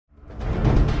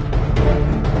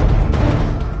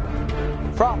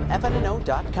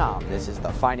FNNO.com. This is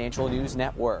the Financial News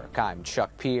Network. I'm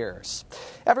Chuck Pierce.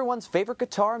 Everyone's favorite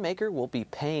guitar maker will be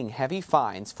paying heavy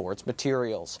fines for its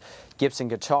materials. Gibson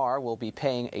Guitar will be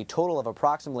paying a total of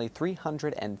approximately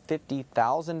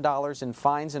 $350,000 in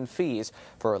fines and fees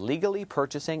for illegally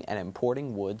purchasing and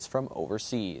importing woods from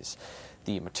overseas.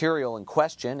 The material in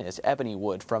question is ebony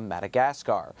wood from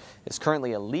Madagascar. It's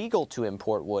currently illegal to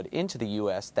import wood into the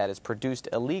U.S. that is produced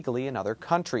illegally in other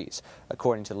countries.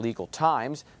 According to Legal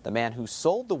Times, the man who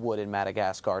sold the wood in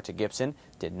Madagascar to Gibson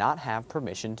did not have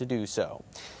permission to do so.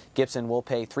 Gibson will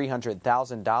pay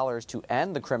 $300,000 to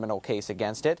end the criminal case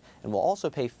against it and will also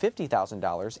pay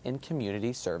 $50,000 in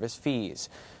community service fees.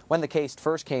 When the case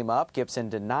first came up, Gibson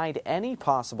denied any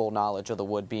possible knowledge of the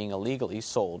wood being illegally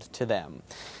sold to them.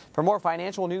 For more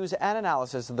financial news and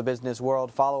analysis of the business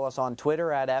world, follow us on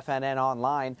Twitter at FNN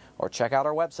Online or check out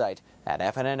our website at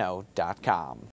FNNO.com.